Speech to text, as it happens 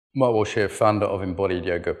Mark Walsh here, founder of Embodied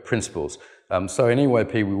Yoga Principles. So in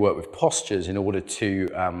EYP, we work with postures in order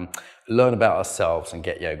to learn about ourselves and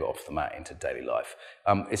get yoga off the mat into daily life.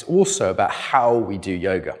 It's also about how we do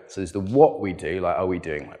yoga. So there's the what we do, like are we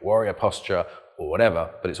doing like warrior posture or whatever,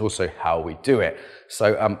 but it's also how we do it.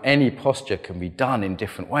 So any posture can be done in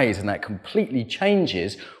different ways, and that completely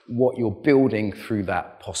changes what you're building through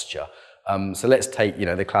that posture. So let's take,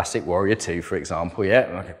 the classic warrior two, for example,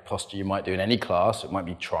 like a posture you might do in any class. It might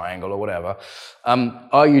be triangle or whatever.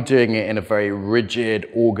 Are you doing it in a very rigid,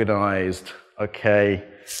 organized,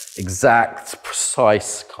 exact,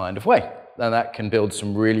 precise kind of way? Then that can build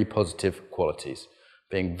some really positive qualities,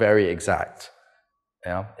 being very exact.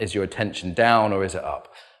 Is your attention down or is it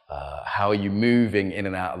up? How are you moving in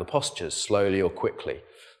and out of the postures, slowly or quickly?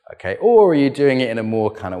 Or are you doing it in a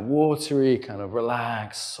more kind of watery, kind of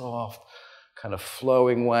relaxed, soft, kind of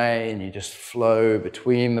flowing way, and you just flow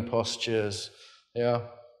between the postures?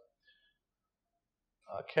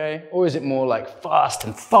 Or is it more like fast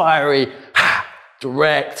and fiery,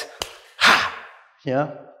 direct,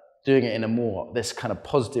 doing it in a more, this kind of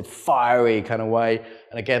positive, fiery kind of way?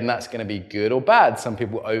 And again, that's going to be good or bad. Some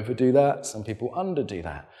people overdo that, some people underdo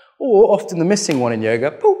that. Or often the missing one in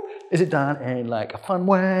yoga, is it done in like a fun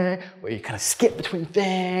way, where you kind of skip between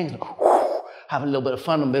things, have a little bit of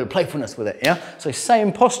fun and a bit of playfulness with it, So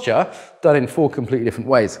same posture, done in 4 completely different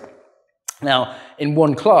ways. Now, in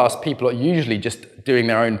one class, people are usually just doing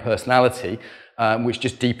their own personality, which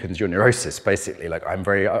just deepens your neurosis, basically. Like, I'm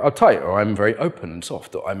very uptight, or I'm very open and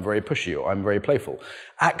soft, or I'm very pushy, or I'm very playful.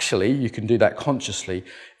 Actually, you can do that consciously,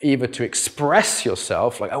 either to express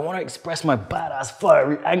yourself, like, I want to express my badass,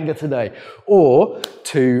 fiery anger today, or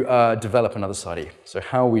to develop another side of you. So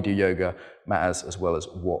how we do yoga matters as well as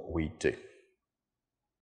what we do.